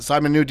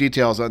Simon, new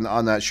details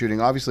on that shooting.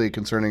 Obviously, a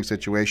concerning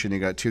situation. You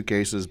got two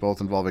cases, both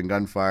involving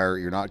gunfire.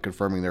 You're not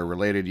confirming they're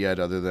related yet,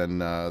 other than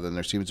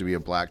there seems to be a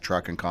black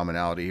truck and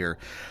commonality here.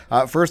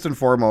 First and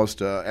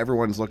foremost,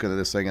 everyone's looking at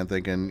this thing and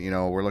thinking,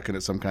 we're looking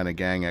at some kind of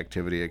gang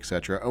activity,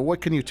 etc. What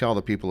can you tell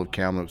the people of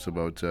Kamloops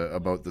about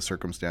the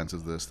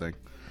circumstances of this thing?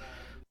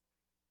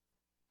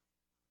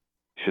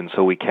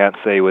 So we can't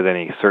say with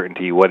any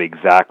certainty what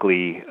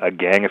exactly a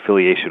gang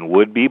affiliation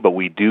would be, but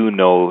we do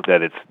know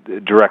that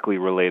it's directly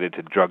related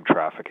to drug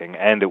trafficking,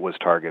 and it was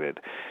targeted.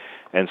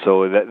 And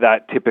so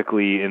that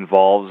typically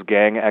involves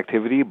gang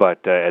activity,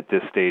 but at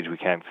this stage we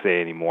can't say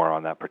any more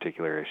on that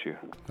particular issue.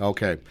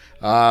 Okay.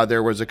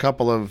 There was a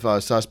couple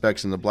of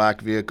suspects in the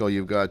black vehicle.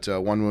 You've got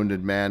one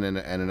wounded man and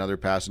another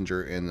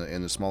passenger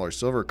in the smaller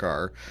silver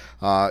car.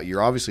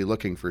 You're obviously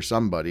looking for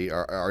somebody.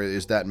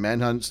 Is that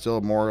manhunt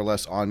still more or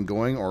less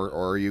ongoing, or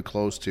are you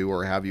close to,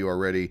 or have you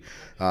already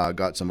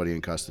got somebody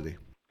in custody?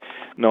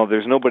 No,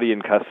 there's nobody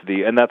in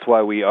custody, and that's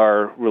why we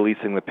are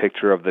releasing the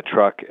picture of the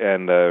truck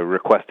and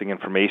requesting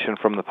information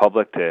from the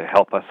public to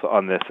help us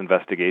on this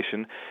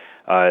investigation.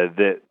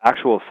 The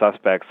actual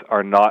suspects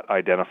are not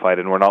identified,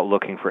 and we're not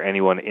looking for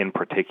anyone in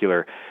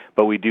particular,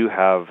 but we do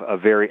have a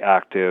very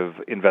active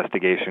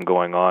investigation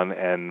going on,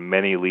 and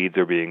many leads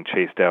are being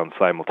chased down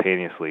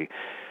simultaneously.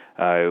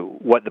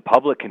 What the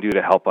public can do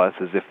to help us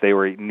is if they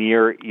were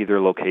near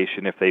either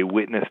location, if they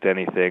witnessed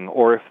anything,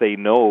 or if they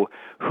know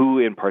who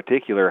in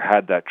particular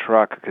had that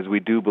truck, because we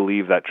do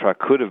believe that truck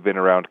could have been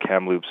around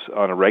Kamloops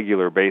on a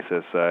regular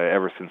basis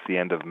ever since the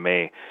end of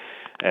May.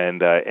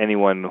 And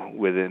anyone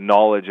with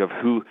knowledge of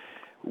who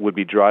would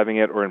be driving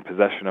it or in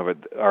possession of it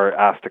are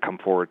asked to come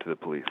forward to the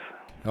police.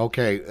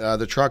 Okay,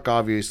 the truck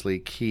obviously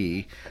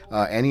key.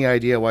 Any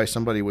idea why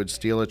somebody would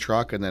steal a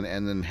truck and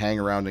then hang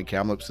around in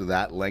Kamloops for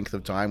that length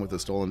of time with a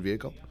stolen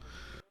vehicle?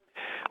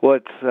 Well,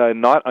 it's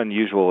not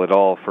unusual at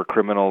all for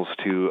criminals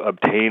to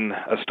obtain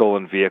a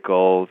stolen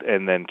vehicle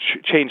and then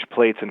change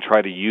plates and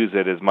try to use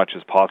it as much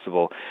as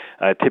possible.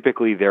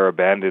 Typically, they're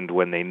abandoned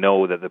when they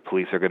know that the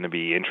police are going to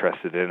be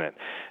interested in it.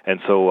 And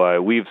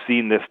so we've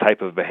seen this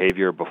type of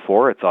behavior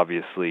before. It's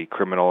obviously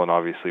criminal and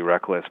obviously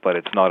reckless, but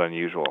it's not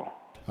unusual.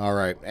 All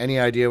right. Any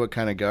idea what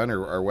kind of gun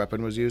or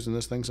weapon was used in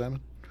this thing,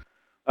 Simon?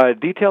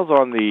 Details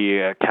on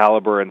the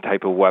caliber and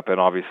type of weapon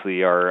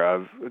obviously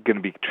are going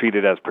to be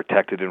treated as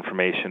protected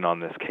information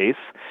on this case.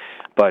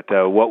 But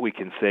what we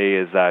can say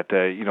is that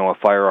a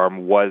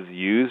firearm was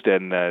used,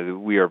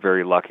 and we are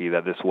very lucky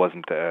that this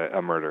wasn't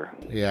a murder.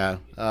 Yeah.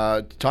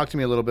 Talk to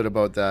me a little bit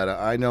about that.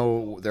 I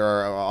know there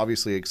are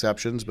obviously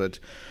exceptions, but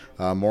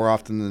more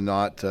often than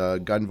not,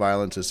 gun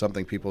violence is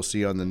something people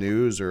see on the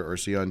news or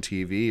see on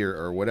TV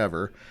or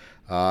whatever.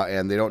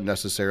 And they don't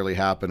necessarily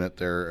happen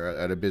at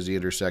a busy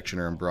intersection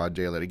or in broad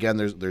daylight. Again,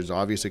 there's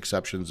obvious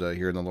exceptions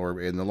here in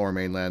the lower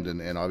mainland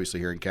and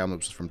obviously here in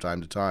Kamloops from time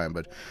to time.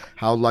 But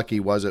how lucky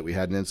was it we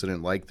had an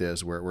incident like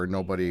this where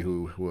nobody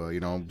who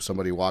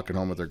somebody walking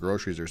home with their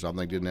groceries or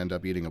something didn't end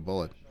up eating a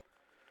bullet?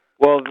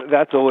 Well,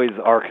 that's always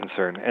our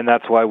concern, and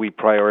that's why we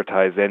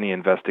prioritize any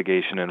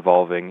investigation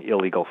involving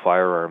illegal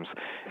firearms.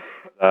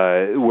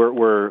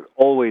 We're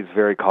always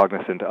very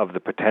cognizant of the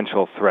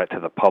potential threat to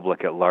the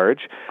public at large.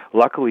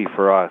 Luckily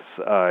for us,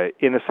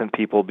 innocent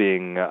people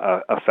being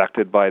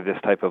affected by this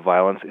type of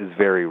violence is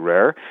very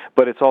rare,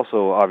 but it's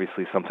also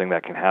obviously something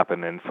that can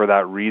happen, and for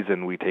that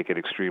reason, we take it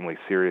extremely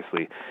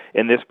seriously.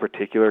 In this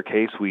particular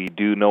case, we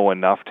do know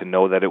enough to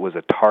know that it was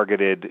a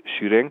targeted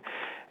shooting,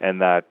 and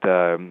that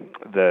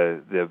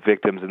the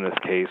victims in this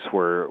case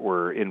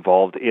were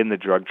involved in the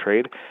drug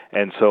trade.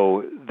 And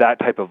so that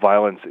type of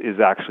violence is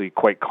actually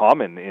quite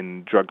common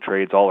in drug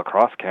trades all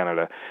across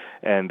Canada.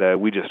 And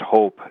we just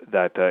hope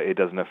that it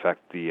doesn't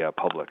affect the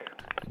public.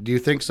 Do you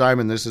think,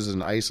 Simon, this is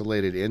an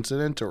isolated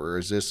incident, or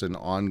is this an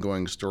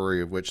ongoing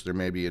story of which there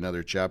may be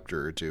another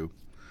chapter or two?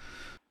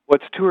 Well,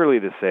 it's too early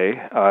to say.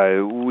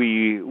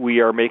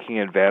 We are making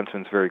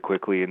advancements very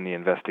quickly in the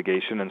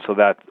investigation, and so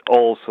that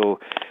also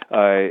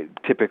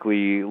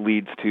typically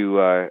leads to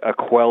a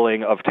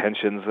quelling of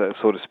tensions,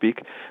 so to speak.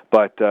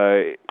 But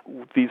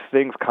these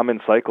things come in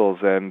cycles,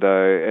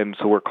 and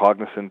so we're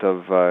cognizant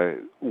of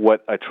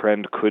what a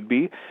trend could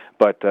be.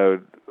 But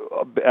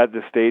at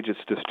this stage, it's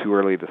just too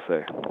early to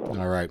say.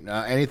 All right.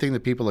 Anything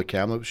that people at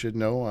Kamloops should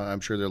know? I'm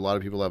sure there are a lot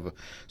of people have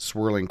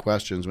swirling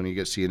questions when you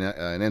get see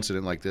an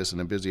incident like this in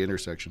a busy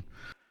intersection.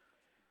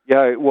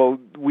 Yeah, well,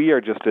 we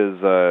are just as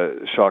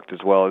shocked as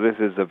well. This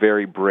is a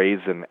very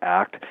brazen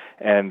act,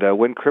 and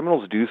when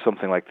criminals do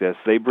something like this,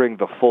 they bring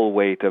the full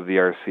weight of the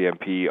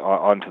RCMP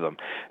onto them.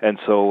 And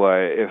so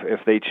if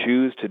they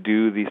choose to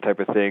do these type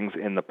of things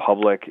in the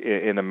public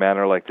in a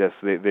manner like this,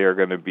 they are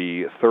going to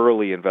be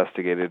thoroughly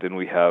investigated, and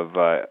we have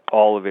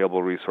all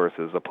available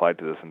resources applied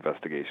to this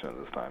investigation at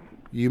this time.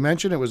 You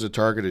mentioned it was a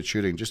targeted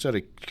shooting. Just out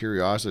of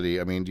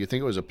curiosity, I mean, do you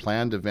think it was a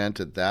planned event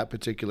at that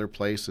particular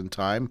place and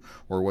time,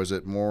 or was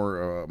it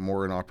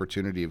more an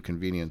opportunity of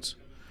convenience?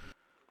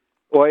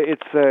 Well,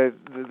 it's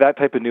that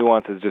type of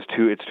nuance is just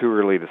it's too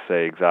early to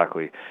say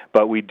exactly.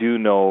 But we do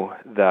know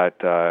that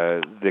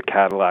the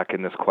Cadillac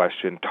in this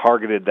question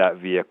targeted that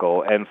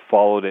vehicle and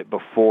followed it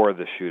before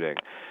the shooting.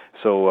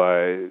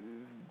 So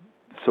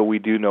we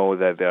do know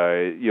that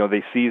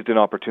they seized an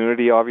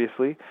opportunity,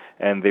 obviously,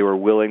 and they were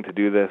willing to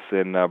do this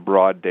in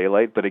broad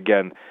daylight. But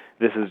again,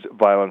 this is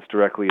violence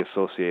directly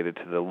associated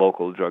to the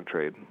local drug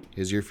trade.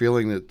 Is your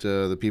feeling that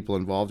the people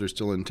involved are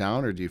still in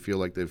town, or do you feel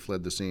like they've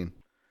fled the scene?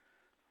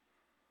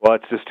 Well,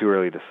 it's just too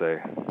early to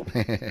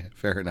say.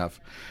 Fair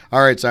enough.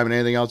 All right, Simon,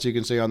 anything else you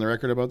can say on the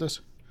record about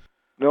this?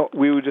 No,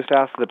 we would just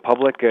ask the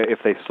public if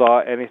they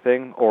saw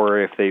anything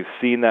or if they've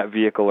seen that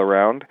vehicle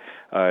around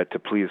to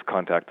please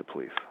contact the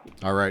police.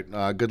 All right.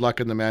 Good luck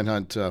in the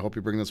manhunt. Hope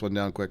you bring this one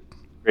down quick.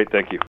 Great, thank you.